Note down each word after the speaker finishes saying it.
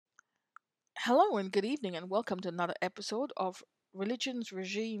Hello and good evening, and welcome to another episode of Religions,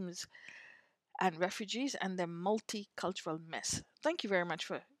 Regimes, and Refugees and their Multicultural Mess. Thank you very much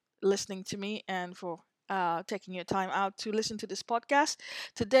for listening to me and for taking your time out to listen to this podcast.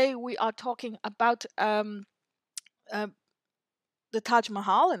 Today, we are talking about uh, the Taj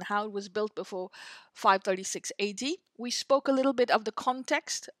Mahal and how it was built before 536 AD. We spoke a little bit of the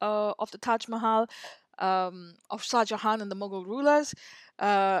context of the Taj Mahal, of Shah Jahan and the Mughal rulers.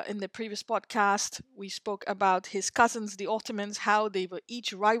 In the previous podcast, we spoke about his cousins, the Ottomans, how they were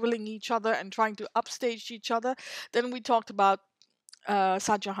each rivaling each other and trying to upstage each other. Then we talked about Shah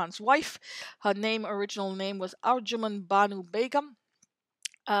Jahan's wife. Her original name was Arjuman Banu Begum.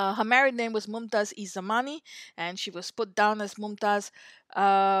 Her married name was Mumtaz Izamani, and she was put down as Mumtaz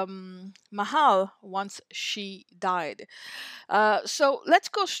Mahal once she died. So let's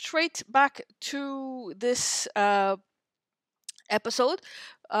go straight back to this episode.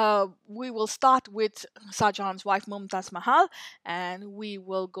 We will start with Shah Jahan's wife Mumtaz Mahal, and we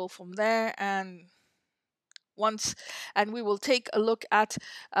will go from there. And we will take a look at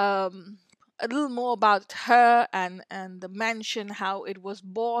a little more about her and the mansion, how it was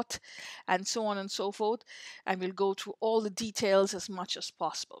bought, and so on and so forth. And we'll go through all the details as much as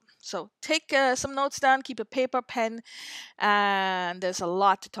possible. So take some notes down, keep a paper, pen, and there's a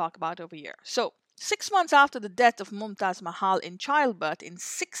lot to talk about over here. So 6 months after the death of Mumtaz Mahal in childbirth in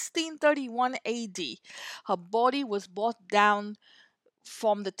 1631 AD, her body was brought down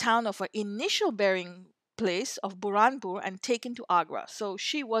from the town of her initial burying place of Burhanpur and taken to Agra. So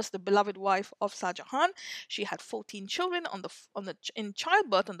she was the beloved wife of Shah Jahan. She had 14 children in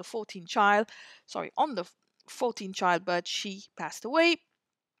childbirth. On the 14th childbirth, she passed away,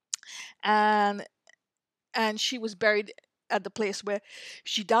 and she was buried at the place where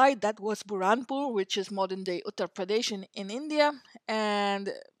she died. That was Burhanpur, which is modern day Uttar Pradesh in India,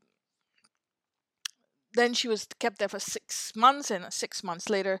 and then she was kept there for 6 months, and 6 months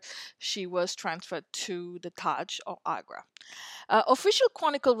later, she was transferred to the Taj of Agra. Official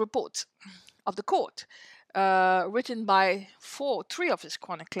chronicle reports of the court, written by three of his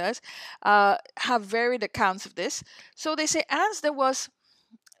chroniclers, have varied accounts of this. So they say, as there was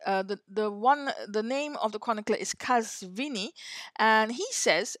the name of the chronicler is Kazvini, and he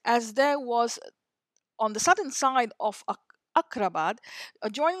says, as there was on the southern side of Akrabad,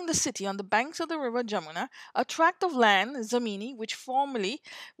 adjoining the city on the banks of the river Jamuna, a tract of land, Zamini, which formerly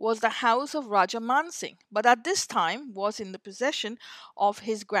was the house of Raja Mansingh, but at this time was in the possession of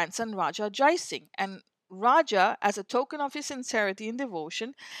his grandson Raja Jai Singh. And Raja, as a token of his sincerity and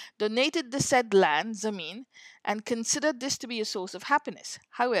devotion, donated the said land, Zamin, and considered this to be a source of happiness.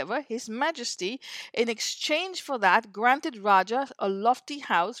 However, His Majesty, in exchange for that, granted Raja a lofty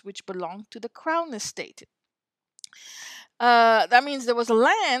house which belonged to the Crown estate. That means there was a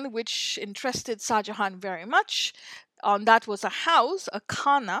land which interested Shah Jahan very much. That was a house, a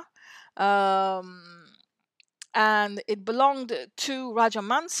khana, and it belonged to Raja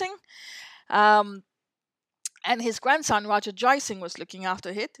Mansingh. And his grandson, Raja Jai Singh, was looking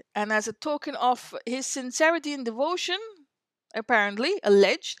after it. And as a token of his sincerity and devotion, apparently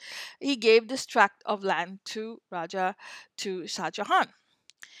alleged, he gave this tract of land to Shah Jahan.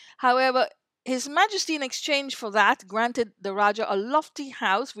 However, His Majesty, in exchange for that, granted the Raja a lofty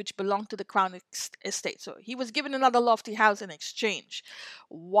house which belonged to the crown estate. So he was given another lofty house in exchange.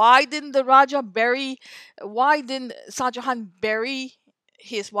 Why didn't Shah Jahan bury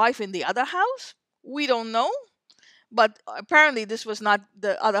his wife in the other house? We don't know. But apparently,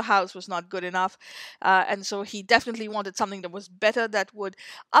 the other house was not good enough. And so he definitely wanted something that was better, that would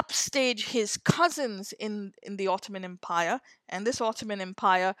upstage his cousins in the Ottoman Empire. And this Ottoman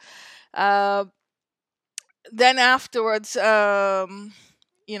Empire, then afterwards,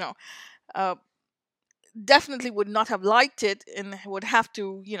 definitely would not have liked it and would have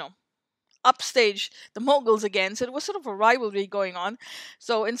to, upstage the Mughals again. So it was sort of a rivalry going on.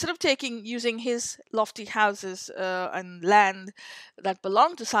 So instead of using his lofty houses and land that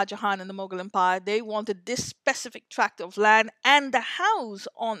belonged to Shah Jahan and the Mughal Empire, they wanted this specific tract of land and the house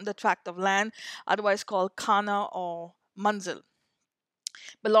on the tract of land, otherwise called Khana or Manzil,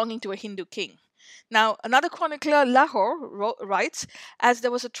 belonging to a Hindu king. Now, another chronicler, Lahore, writes, as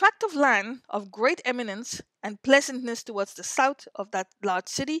there was a tract of land of great eminence and pleasantness towards the south of that large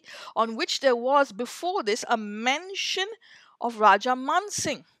city, on which there was before this a mansion of Raja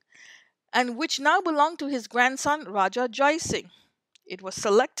Mansingh, and which now belonged to his grandson Raja Jai Singh. It was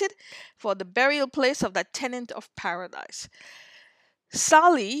selected for the burial place of that tenant of paradise.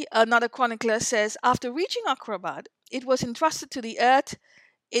 Sali, another chronicler, says, after reaching Akrabad, it was entrusted to the earth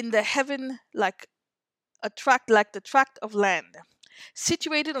in the heaven like the tract of land.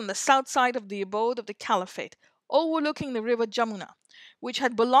 situated on the south side of the abode of the Caliphate, overlooking the river Jamuna, which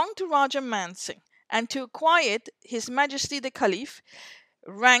had belonged to Raja Mansingh, and to acquire it, His Majesty the Caliph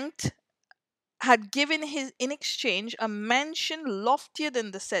ranked had given his in exchange a mansion loftier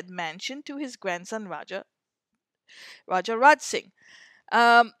than the said mansion to his grandson Raja Raj Singh.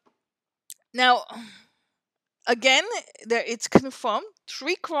 Um, now, again, there it's confirmed.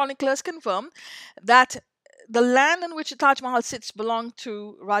 Three chroniclers confirm that the land on which the Taj Mahal sits belonged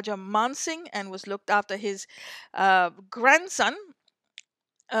to Raja Man Singh and was looked after grandson.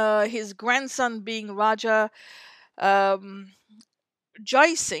 His grandson being Raja um,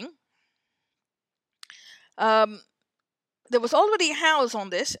 Jai Singh. Um, there was already a house on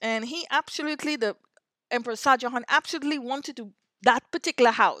this, and the Emperor Shah Jahan absolutely wanted that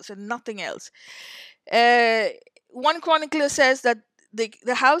particular house and nothing else. Uh, One chronicler says that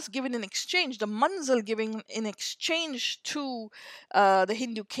the house given in exchange, the manzil given in exchange to the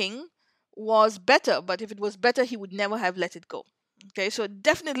Hindu king, was better, but if it was better, he would never have let it go. Okay, so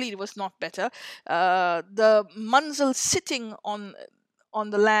definitely it was not better. The manzil sitting on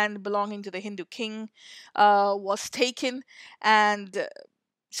the land belonging to the Hindu king was taken, and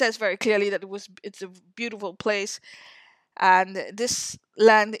says very clearly that it's a beautiful place, and this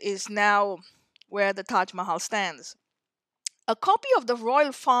land is now where the Taj Mahal stands. A copy of the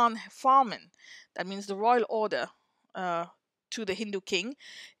royal farman, that means the royal order uh, to the Hindu king,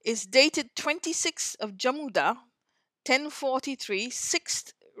 is dated 26th of Jamuda, 1043,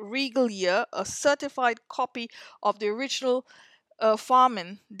 6th regal year. A certified copy of the original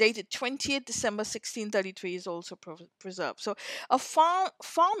farman dated 20th December 1633 is also preserved. So a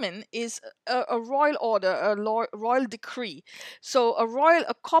farman is a royal order, royal decree. So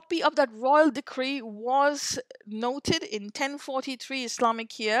a copy of that royal decree was noted in 1043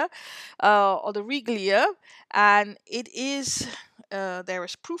 Islamic year, or the regal year, and it is there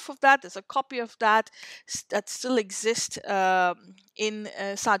is proof of that. There's a copy of that that still exists in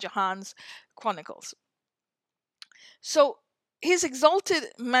Shah Jahan's chronicles. So His Exalted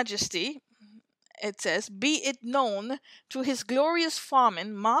Majesty, it says, be it known to his glorious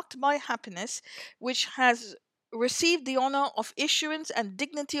farman, marked by happiness, which has received the honor of issuance and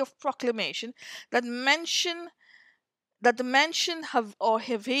dignity of proclamation, that the mansion have or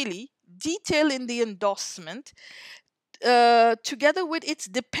Haveli, detailed in the endorsement, together with its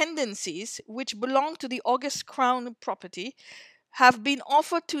dependencies, which belong to the august crown property, have been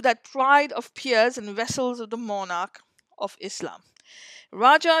offered to that pride of peers and vessels of the monarch of Islam,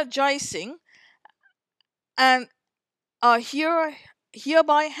 Raja Jai Singh, and are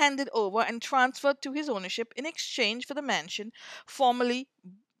hereby handed over and transferred to his ownership in exchange for the mansion formerly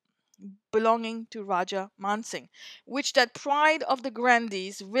belonging to Raja Mansingh, which that pride of the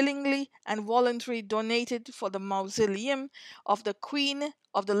grandees willingly and voluntarily donated for the mausoleum of the Queen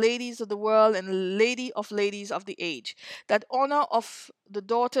of the Ladies of the World and Lady of Ladies of the Age, that honor of the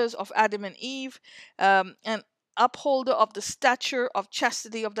daughters of Adam and Eve, and upholder of the stature of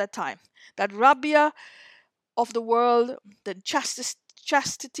chastity of that time, that Rabia of the world, the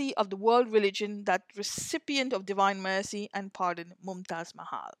chastity of the world religion, that recipient of divine mercy and pardon, Mumtaz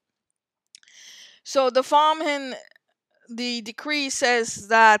Mahal. So the decree says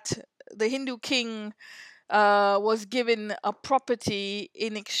that the Hindu king was given a property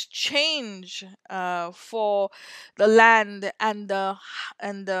in exchange for the land, and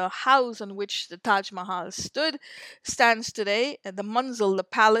the house on which the Taj Mahal stands today, the manzil, the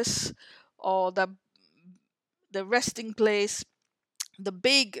palace, or the resting place, the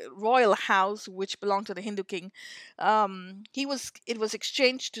big royal house which belonged to the Hindu king. It was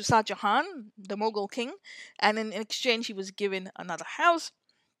exchanged to Shah Jahan, the Mughal king, and in exchange he was given another house.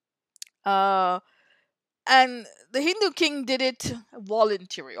 And the Hindu king did it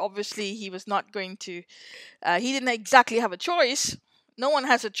voluntary. Obviously, he was not going to. He didn't exactly have a choice. No one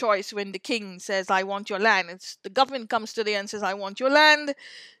has a choice when the king says, "I want your land." It's the government comes today and says, "I want your land."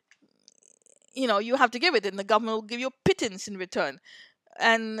 You have to give it, and the government will give you a pittance in return,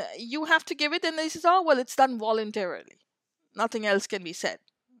 and you have to give it, and they says, "Oh well, it's done voluntarily. Nothing else can be said."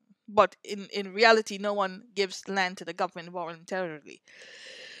 But in reality, no one gives land to the government voluntarily.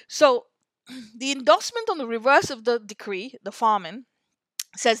 So the endorsement on the reverse of the decree, the farman,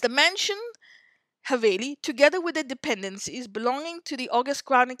 says the mansion Haveli, together with the dependencies belonging to the august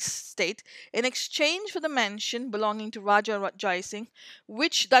crown estate, in exchange for the mansion belonging to Raja Jai Singh,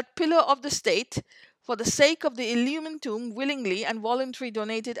 which that pillar of the state, for the sake of the illumined tomb, willingly and voluntarily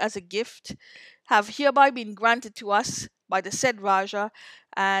donated as a gift, have hereby been granted to us by the said Raja,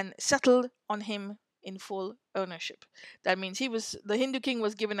 and settled on him in full ownership. That means the Hindu king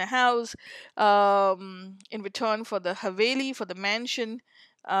was given a house in return for the Haveli, for the mansion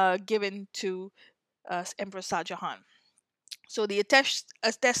given to Emperor Shah Jahan. So the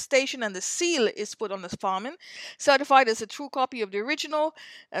attestation and the seal is put on the farman, certified as a true copy of the original,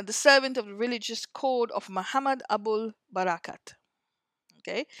 the servant of the religious code of Muhammad Abul Barakat.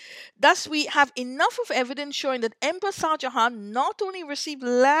 Okay, thus we have enough of evidence showing that Emperor Shah Jahan not only received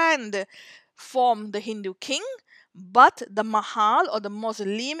land from the Hindu king, but the Mahal or the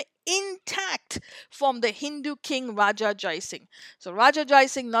mausoleum intact from the Hindu king Raja Jai Singh. So Raja Jai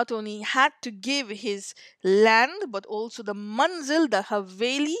Singh not only had to give his land, but also the manzil, the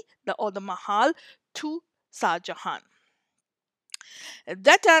Haveli, or the Mahal to Shah Jahan.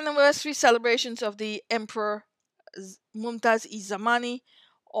 That anniversary celebrations of the Emperor Mumtaz-e-Zamani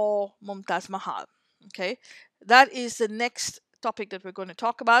or Mumtaz Mahal. Okay, that is the next topic that we're going to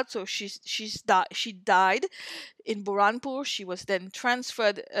talk about. So she died in Burhanpur. She was then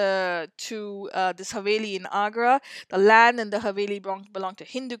transferred to this Haveli in Agra. The land and the Haveli belonged to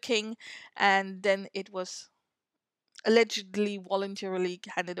Hindu king, and then it was allegedly voluntarily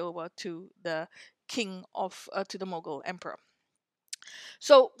handed over to the king of to the Mughal emperor.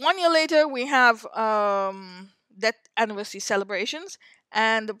 So 1 year later, we have that anniversary celebrations,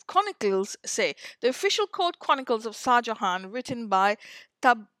 and the chronicles say the official court chronicles of Shah Jahan, written by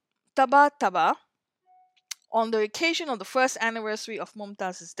Taba Taba, on the occasion of the first anniversary of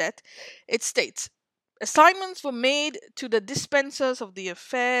Mumtaz's death, it states assignments were made to the dispensers of the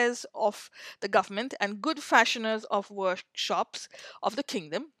affairs of the government and good fashioners of workshops of the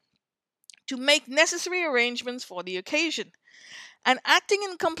kingdom to make necessary arrangements for the occasion. And acting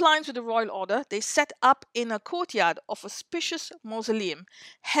in compliance with the royal order, they set up in a courtyard of a spacious mausoleum,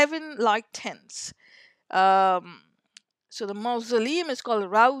 heaven like tents. So the mausoleum is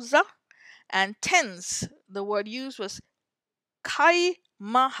called Rauza, and tents, the word used was Kai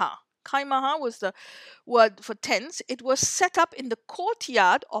Maha. Kai Maha was the word for tents. It was set up in the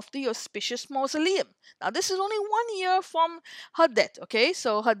courtyard of the auspicious mausoleum. Now, this is only 1 year from her death, okay?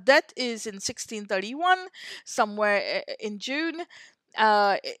 So her death is in 1631, somewhere in June.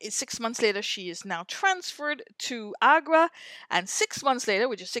 6 months later, she is now transferred to Agra, and 6 months later,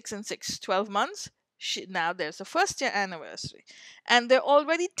 which is 6 and 6, 12 months, now there's a first year anniversary, and there are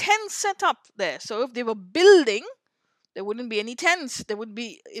already tents set up there. So if they were building, there wouldn't be any tents. It would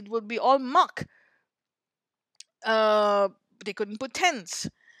be all muck. They couldn't put tents.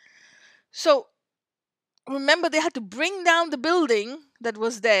 So remember, they had to bring down the building that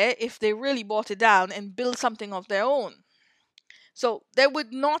was there if they really bought it down and build something of their own. So there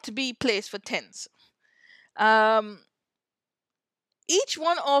would not be place for tents. Each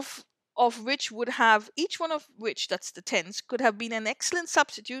one of which, that's the tents, could have been an excellent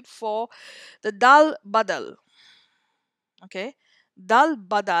substitute for the dal badal. Okay, dal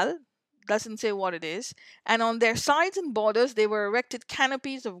badal doesn't say what it is, and on their sides and borders they were erected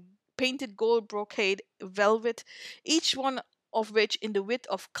canopies of painted gold brocade velvet, each one of which in the width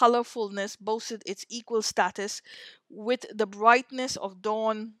of colorfulness boasted its equal status with the brightness of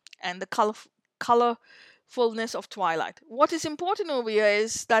dawn and the colorfulness of twilight. What is important over here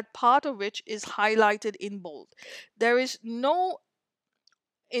is that part of which is highlighted in bold. There is no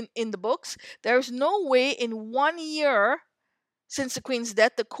in the books, there is no way in 1 year since the queen's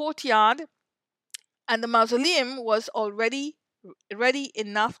death, the courtyard and the mausoleum was already ready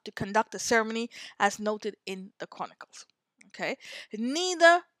enough to conduct the ceremony as noted in the chronicles. Okay,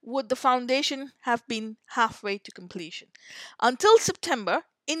 neither would the foundation have been halfway to completion. Until September,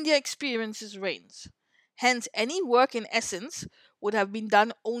 India experiences rains. Hence, any work in essence would have been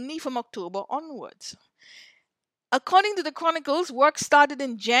done only from October onwards. According to the chronicles, work started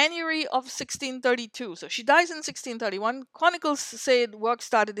in January of 1632. So she dies in 1631. Chronicles say work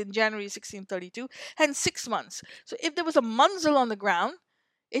started in January 1632, hence 6 months. So if there was a manzil on the ground,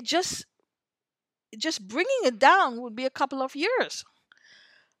 it just bringing it down would be a couple of years.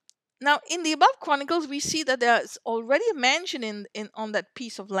 Now, in the above chronicles, we see that there's already a mansion in on that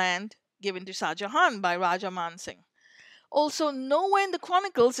piece of land given to Shah Jahan by Raja Man Singh. Also, nowhere in the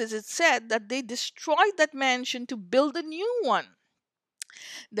chronicles is it said that they destroyed that mansion to build a new one.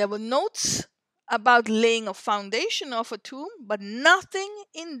 There were notes about laying a foundation of a tomb, but nothing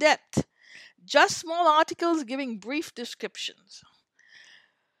in depth, just small articles giving brief descriptions.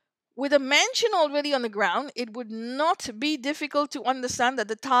 With a mansion already on the ground, it would not be difficult to understand that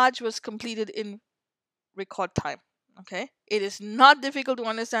the Taj was completed in record time. Okay, it is not difficult to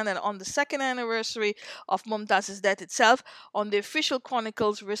understand that on the second anniversary of Mumtaz's death itself, on the official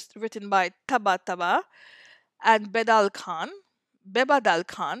chronicles written by Taba Taba and Bedal Khan, Bebadal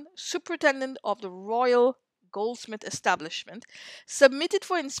Khan, superintendent of the royal goldsmith establishment, submitted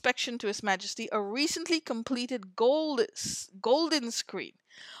for inspection to His Majesty a recently completed golden screen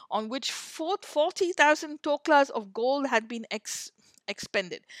on which 40,000 toklas of gold had been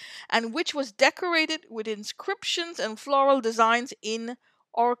expended, and which was decorated with inscriptions and floral designs in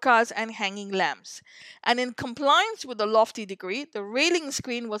orcas and hanging lamps. And in compliance with the lofty decree, the railing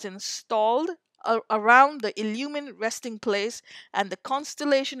screen was installed around the illumined resting place, and the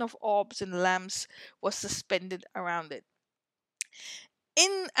constellation of orbs and lamps was suspended around it.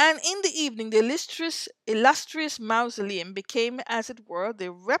 In the evening, the illustrious mausoleum became, as it were,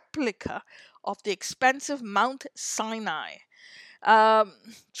 the replica of the expansive Mount Sinai, um,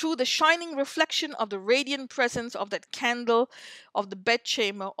 through the shining reflection of the radiant presence of that candle of the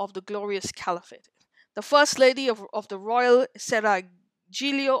bedchamber of the glorious caliphate. The first lady of the royal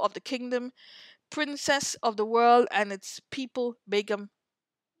Seraglio of the kingdom, princess of the world and its people, Begum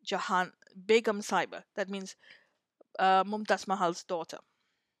Saiba. That means Mumtaz Mahal's daughter.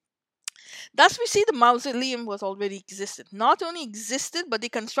 Thus, we see the mausoleum was already existed. Not only existed, but they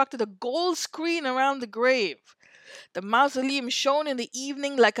constructed a gold screen around the grave. The mausoleum shone in the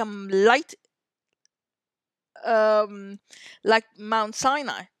evening like a light, like Mount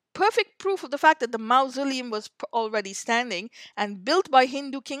Sinai. Perfect proof of the fact that the mausoleum was already standing and built by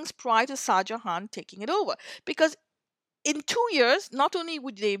Hindu kings prior to Shah Jahan taking it over. Because in 2 years, not only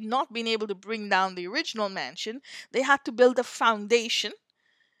would they have not been able to bring down the original mansion, they had to build a foundation.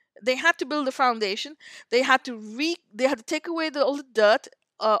 They had to build a foundation. They had to take away all the dirt,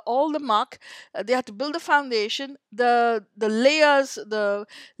 all the muck. They had to build a foundation, the layers, the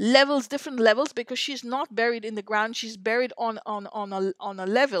levels, different levels, because she's not buried in the ground. She's buried on a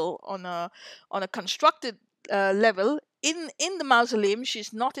level, on a constructed level in the mausoleum.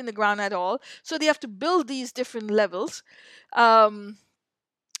 She's not in the ground at all. So they have to build these different levels, and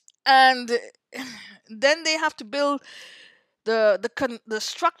then they have to build the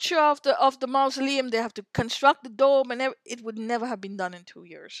structure of the mausoleum. They have to construct the dome, and it would never have been done in 2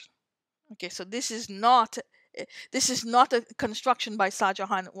 years. Okay, so this is not a construction by Shah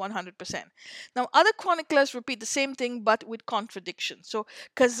Jahan 100%. Now, other chroniclers repeat the same thing but with contradiction. So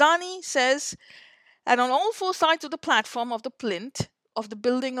Kazani says, and on all four sides of the platform of the plinth of the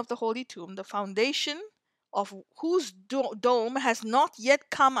building of the Holy Tomb, the foundation of whose dome has not yet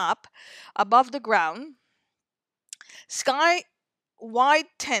come up above the ground, sky wide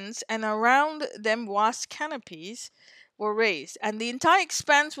tents and around them vast canopies were raised, and the entire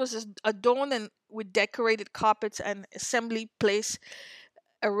expanse was adorned with decorated carpets and assembly place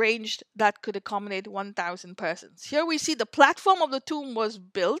arranged that could accommodate 1,000 persons. Here we see the platform of the tomb was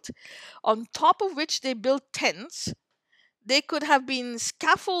built, on top of which they built tents. They could have been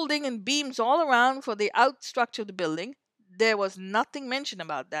scaffolding and beams all around for the outstructure of the building. There was nothing mentioned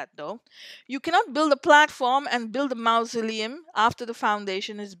about that, though. You cannot build a platform and build a mausoleum after the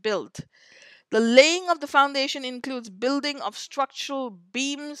foundation is built. The laying of the foundation includes building of structural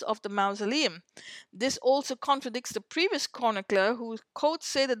beams of the mausoleum. This also contradicts the previous chronicler, whose quotes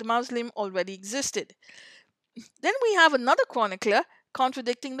say that the mausoleum already existed. Then we have another chronicler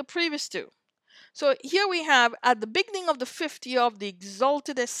contradicting the previous two. So here we have, at the beginning of the 5th year of the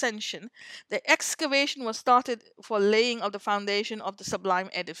exalted ascension, the excavation was started for laying of the foundation of the sublime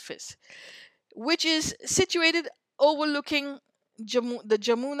edifice, which is situated overlooking the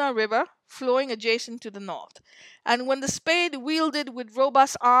Jamuna River, flowing adjacent to the north. And when the spade, wielded with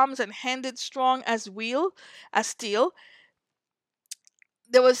robust arms and handed strong as steel,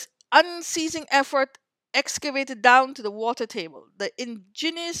 there was unceasing effort excavated down to the water table. The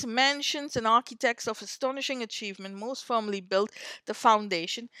ingenious mansions and architects of astonishing achievement most firmly built the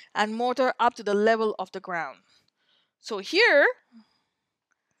foundation and mortar up to the level of the ground. So here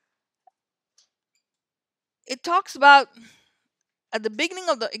it talks about at the beginning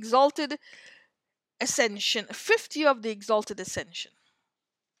of the exalted ascension, 5th year of the exalted ascension.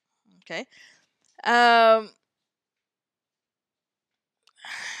 Okay. And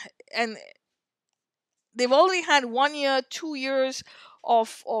they've already had 1 year, 2 years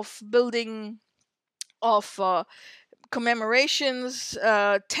of building, of commemorations,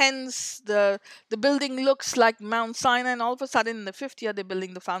 tents. The building looks like Mount Sinai, and all of a sudden in the 5th year they're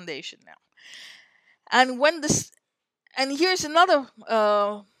building the foundation now. And here's another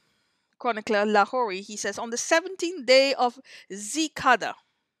chronicler, Lahori. He says, on the 17th day of Zikada,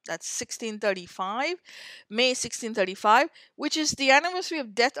 that's 1635, May 1635, which is the anniversary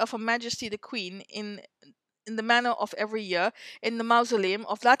of death of Her Majesty the Queen, in the manner of every year, in the mausoleum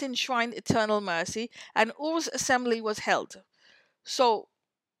of that enshrined eternal mercy, an Urs assembly was held. So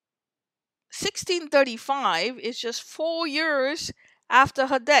 1635 is just 4 years after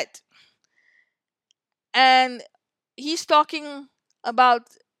her death. And he's talking about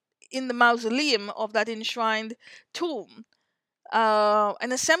in the mausoleum of that enshrined tomb,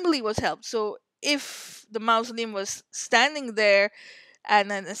 an assembly was held. So if the mausoleum was standing there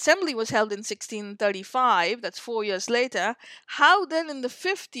and an assembly was held in 1635, that's 4 years later, how then in the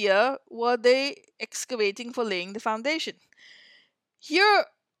fifth year were they excavating for laying the foundation? Here,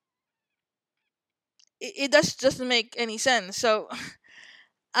 it doesn't make any sense. So,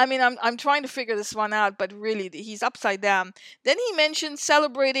 I mean, I'm trying to figure this one out, but really, he's upside down. Then he mentioned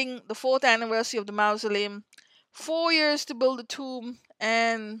celebrating the fourth anniversary of the mausoleum, 4 years to build the tomb,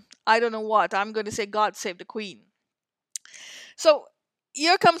 and I don't know what. I'm going to say God save the Queen. So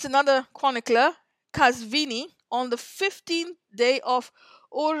here comes another chronicler, Kazvini, on the 15th day of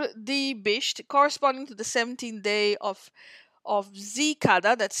Urdibisht, corresponding to the 17th day of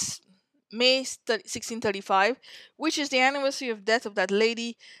Zikada, that's May 1635, which is the anniversary of death of that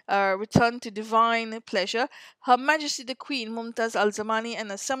lady, returned to divine pleasure. Her Majesty the Queen Mumtaz al-Zamani, an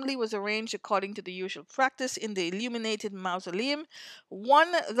assembly was arranged according to the usual practice in the illuminated mausoleum,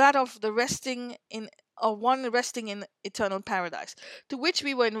 one that of the resting in one resting in eternal paradise, to which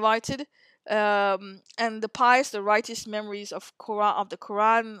we were invited, and the pious, the righteous memories of the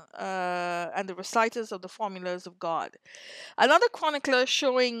Quran, and the reciters of the formulas of God. Another chronicler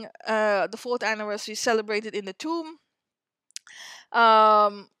showing the fourth anniversary celebrated in the tomb,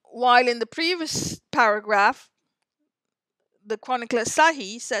 while in the previous paragraph, the chronicler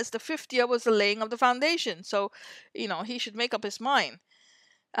Sahi says the fifth year was the laying of the foundation. So, he should make up his mind.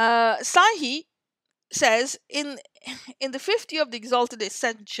 Sahi says in the fifth year of the exalted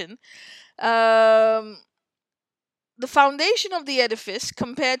ascension, the foundation of the edifice,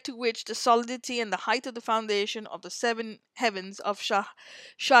 compared to which the solidity and the height of the foundation of the seven heavens of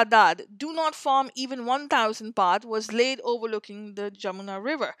Shaddad do not form even 1,000 part, was laid overlooking the Jamuna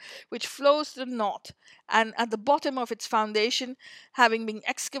River, which flows to the north, and at the bottom of its foundation, having been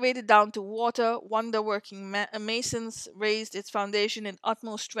excavated down to water, wonder-working masons raised its foundation in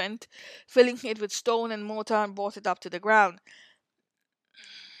utmost strength, filling it with stone and mortar, and brought it up to the ground.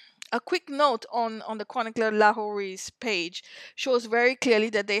 A quick note on the chronicler Lahori's page shows very clearly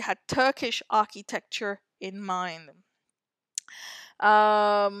that they had Turkish architecture in mind.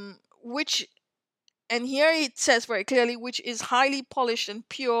 Which, and here it says very clearly, which is highly polished and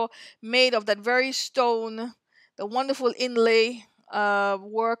pure, made of that very stone, the wonderful inlay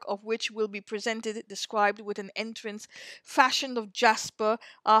work of which will be presented, described with an entrance fashioned of jasper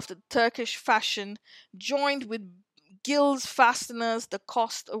after Turkish fashion, joined with gills fasteners, the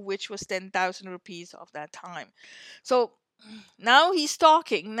cost of which was 10,000 rupees of that time. So now he's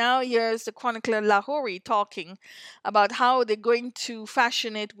talking. Now here's the chronicler Lahori talking about how they're going to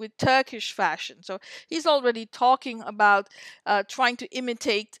fashion it with Turkish fashion. So he's already talking about trying to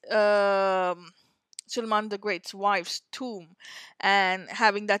imitate Suleiman the Great's wife's tomb and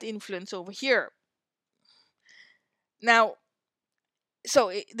having that influence over here. Now,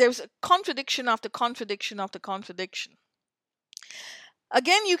 so there's a contradiction after contradiction after contradiction.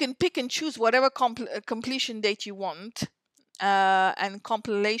 Again, you can pick and choose whatever completion date you want and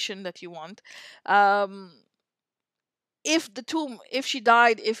compilation that you want. If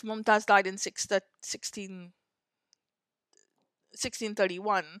Mumtaz died in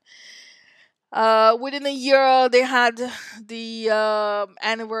 1631, within a year they had the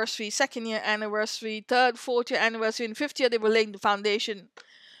anniversary, second year anniversary, third, fourth year anniversary, and fifth year they were laying the foundation.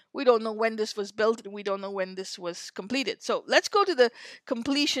 We don't know when this was built, and we don't know when this was completed. So let's go to the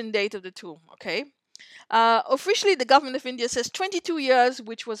completion date of the tomb, okay? Officially, the government of India says 22 years,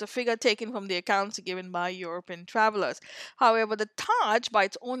 which was a figure taken from the accounts given by European travelers. However, the Taj, by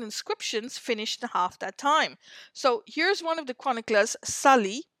its own inscriptions, finished half that time. So here's one of the chroniclers,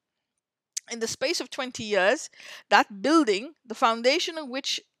 Sully. In the space of 20 years, that building, the foundation of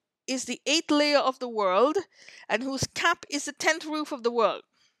which is the 8th layer of the world, and whose cap is the 10th roof of the world,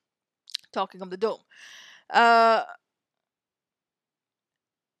 talking of the dome.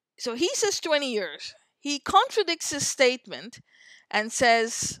 So he says 20 years. He contradicts his statement and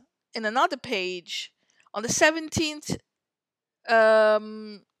says in another page, on the 17th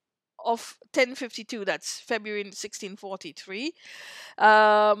of 1052, that's February 1643,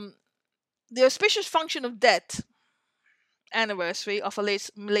 the auspicious function of death anniversary of a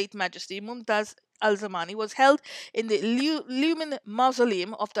late Majesty Mumtaz al-Zamani was held in the Lumen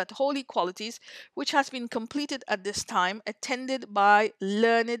Mausoleum of that holy qualities, which has been completed at this time, attended by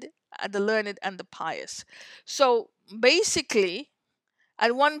the learned and the pious. So basically,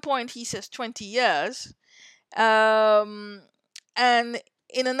 at one point he says 20 years, and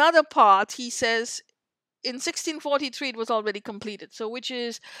in another part, he says in 1643 it was already completed. So, which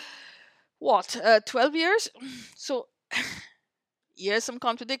is what, 12 years? So, here's some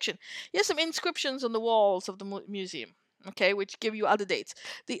contradiction. Here's some inscriptions on the walls of the museum, okay, which give you other dates.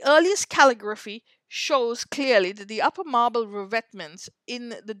 The earliest calligraphy shows clearly that the upper marble revetments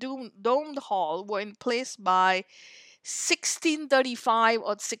in the domed hall were in place by 1635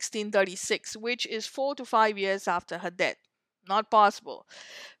 or 1636, which is 4 to 5 years after her death. Not possible.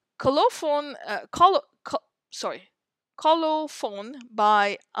 Colophon, Colophon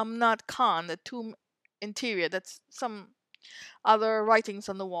by Amnat Khan, the tomb interior. That's some other writings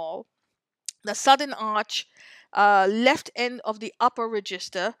on the wall. The southern arch, left end of the upper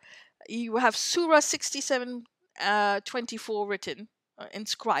register, you have Surah 6724 written,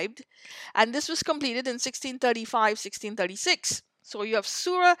 inscribed, and this was completed in 1635, 1636. So you have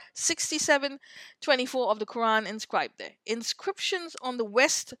Surah 6724 of the Quran inscribed there. Inscriptions on the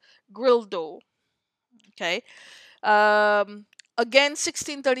west grill door, okay, again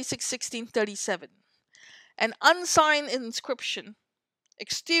 1636, 1637. An unsigned inscription,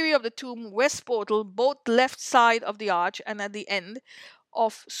 exterior of the tomb, west portal, both left side of the arch and at the end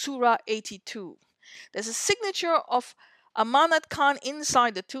of Surah 82. There's a signature of Amanat Khan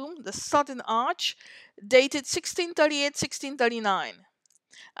inside the tomb, the southern arch, dated 1638, 1639.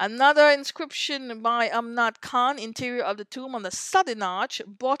 Another inscription by Amnat Khan, interior of the tomb on the southern arch,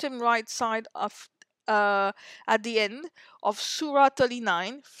 bottom right side of at the end of Surah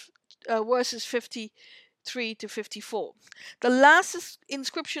 39, verses 53 to 54. The last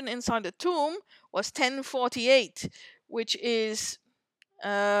inscription inside the tomb was 1048, which is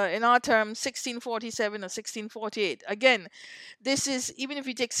in our term 1647 or 1648. Again, this is, even if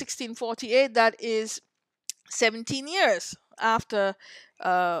you take 1648, that is 17 years after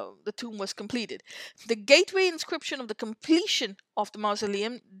the tomb was completed. The gateway inscription of the completion of the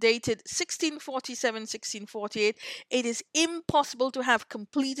mausoleum dated 1647, 1648. It is impossible to have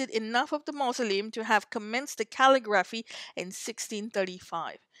completed enough of the mausoleum to have commenced the calligraphy in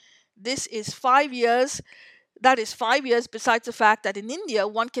 1635. This is 5 years. That is 5 years, besides the fact that in India,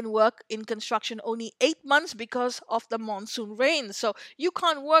 one can work in construction only 8 months because of the monsoon rain. So you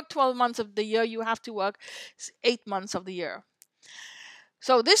can't work 12 months of the year, you have to work 8 months of the year.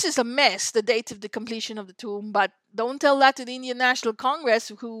 So this is a mess, the date of the completion of the tomb, but don't tell that to the Indian National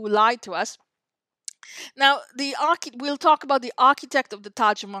Congress, who lied to us. Now, we'll talk about the architect of the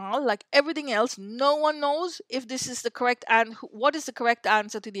Taj Mahal. Like everything else, no one knows if this is the correct and what is the correct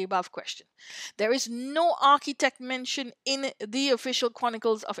answer to the above question. There is no architect mentioned in the official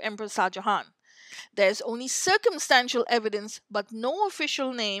chronicles of Emperor Shah Jahan. There's only circumstantial evidence, but no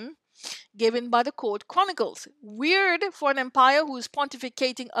official name given by the court chronicles. Weird for an empire who is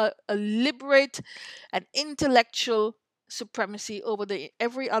pontificating a liberate and intellectual supremacy over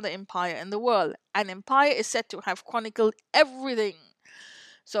every other empire in the world. An empire is said to have chronicled everything.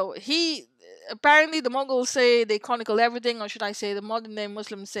 So apparently the Mughals say they chronicle everything, or should I say the modern day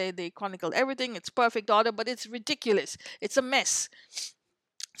Muslims say they chronicle everything. It's perfect order, but it's ridiculous. It's a mess.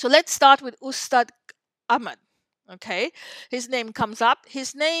 So let's start with Ustad Ahmad. Okay, his name comes up.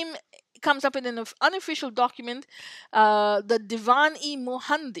 His name comes up in an unofficial document, the Divan-e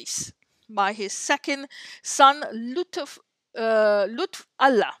Muhandis, by his second son, Lutf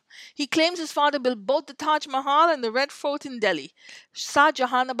Allah. He claims his father built both the Taj Mahal and the Red Fort in Delhi, Shah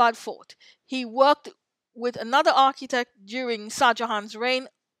Jahanabad Fort. He worked with another architect during Shah Jahan's reign,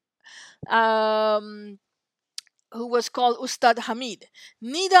 who was called Ustad Hamid.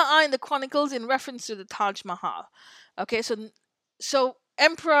 Neither are in the chronicles in reference to the Taj Mahal. Okay, so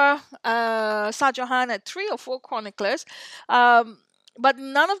Emperor Shah Jahan had 3 or 4 chroniclers, but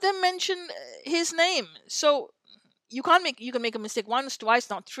none of them mention his name. So you can make a mistake once, twice,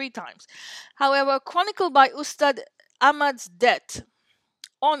 not 3 times. However, chronicled by Ustad Ahmad's death,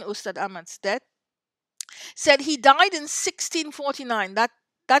 said he died in 1649.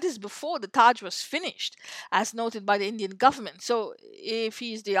 That is before the Taj was finished, as noted by the Indian government. So if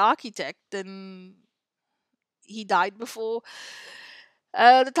he's the architect, then he died before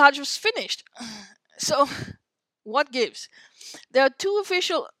the Taj was finished. So what gives? There are 2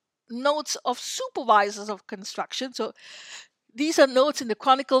 official notes of supervisors of construction. So these are notes in the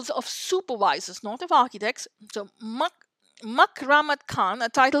chronicles of supervisors, not of architects. So Makramat Khan, a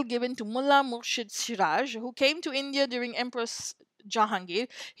title given to Mullah Murshid Siraj, who came to India during Emperor Jahangir.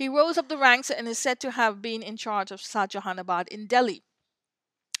 He rose up the ranks and is said to have been in charge of Shah Jahanabad in Delhi.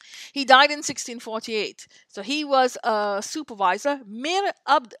 He died in 1648. So he was a supervisor, Mir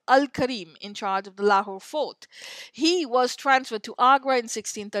Abd al Karim, in charge of the Lahore fort. He was transferred to Agra in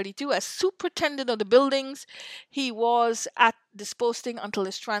 1632 as superintendent of the buildings. He was at this posting until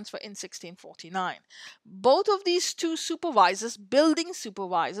his transfer in 1649. Both of these two supervisors, building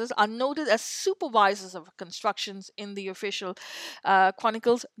supervisors, are noted as supervisors of constructions in the official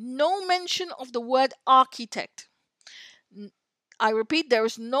chronicles. No mention of the word architect. I repeat, there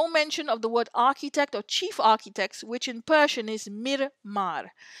is no mention of the word architect or chief architects, which in Persian is mimar.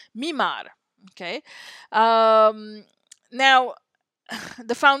 Okay. Now,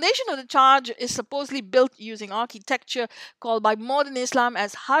 the foundation of the Taj is supposedly built using architecture called by modern Islam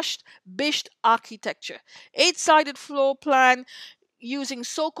as hushed bisht architecture. Eight-sided floor plan using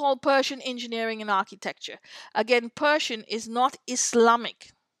so-called Persian engineering and architecture. Again, Persian is not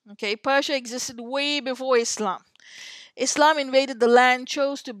Islamic. Okay, Persia existed way before Islam. Islam invaded the land,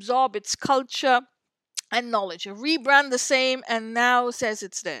 chose to absorb its culture and knowledge, rebrand the same, and now says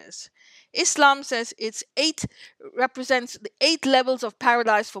it's theirs. Islam says it's eight represents the eight levels of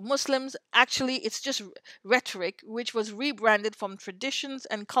paradise for Muslims. Actually, it's just rhetoric, which was rebranded from traditions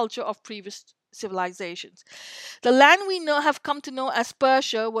and culture of previous civilizations. The land we know have come to know as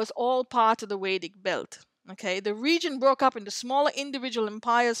Persia was all part of the Vedic belt. Okay, the region broke up into smaller individual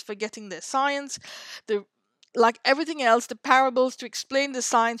empires, forgetting their science. The Like everything else, the parables to explain the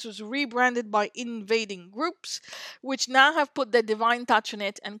science was rebranded by invading groups, which now have put their divine touch on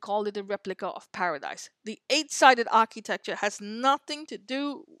it and called it a replica of paradise. The eight-sided architecture has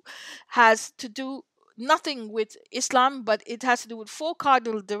to do nothing with Islam, but it has to do with four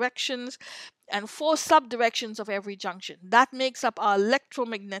cardinal directions and four subdirections of every junction. That makes up our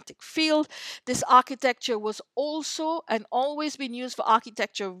electromagnetic field. This architecture was also and always been used for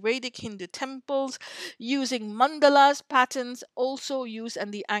architecture of Vedic Hindu temples, using mandalas patterns, also used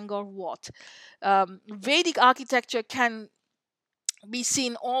in the Angkor Wat. Vedic architecture can be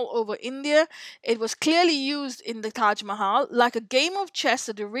seen all over India. It was clearly used in the Taj Mahal, like a game of chess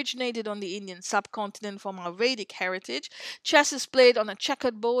that originated on the Indian subcontinent from our Vedic heritage. Chess is played on a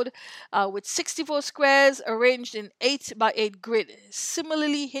checkered board with 64 squares arranged in 8 by 8 grid.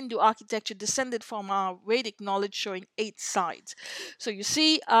 Similarly, Hindu architecture descended from our Vedic knowledge, showing 8 sides. So you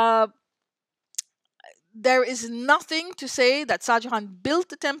see, there is nothing to say that Shah Jahan built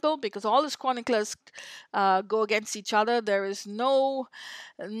the temple, because all his chroniclers go against each other. There is no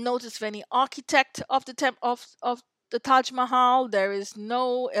notice of any architect of of the Taj Mahal. There is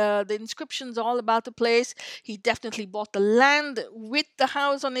no the inscriptions all about the place. He definitely bought the land with the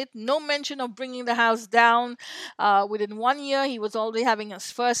house on it. No mention of bringing the house down. Within 1 year, he was already having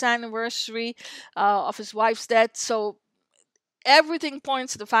his first anniversary of his wife's death. So everything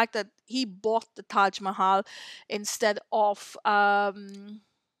points to the fact that he bought the Taj Mahal instead of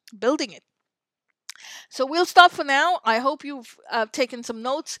building it. So we'll stop for now. I hope you've taken some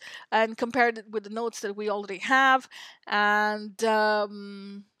notes and compared it with the notes that we already have. And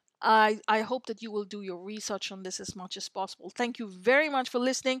I hope that you will do your research on this as much as possible. Thank you very much for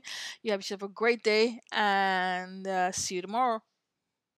listening. You have yourself a great day, and see you tomorrow.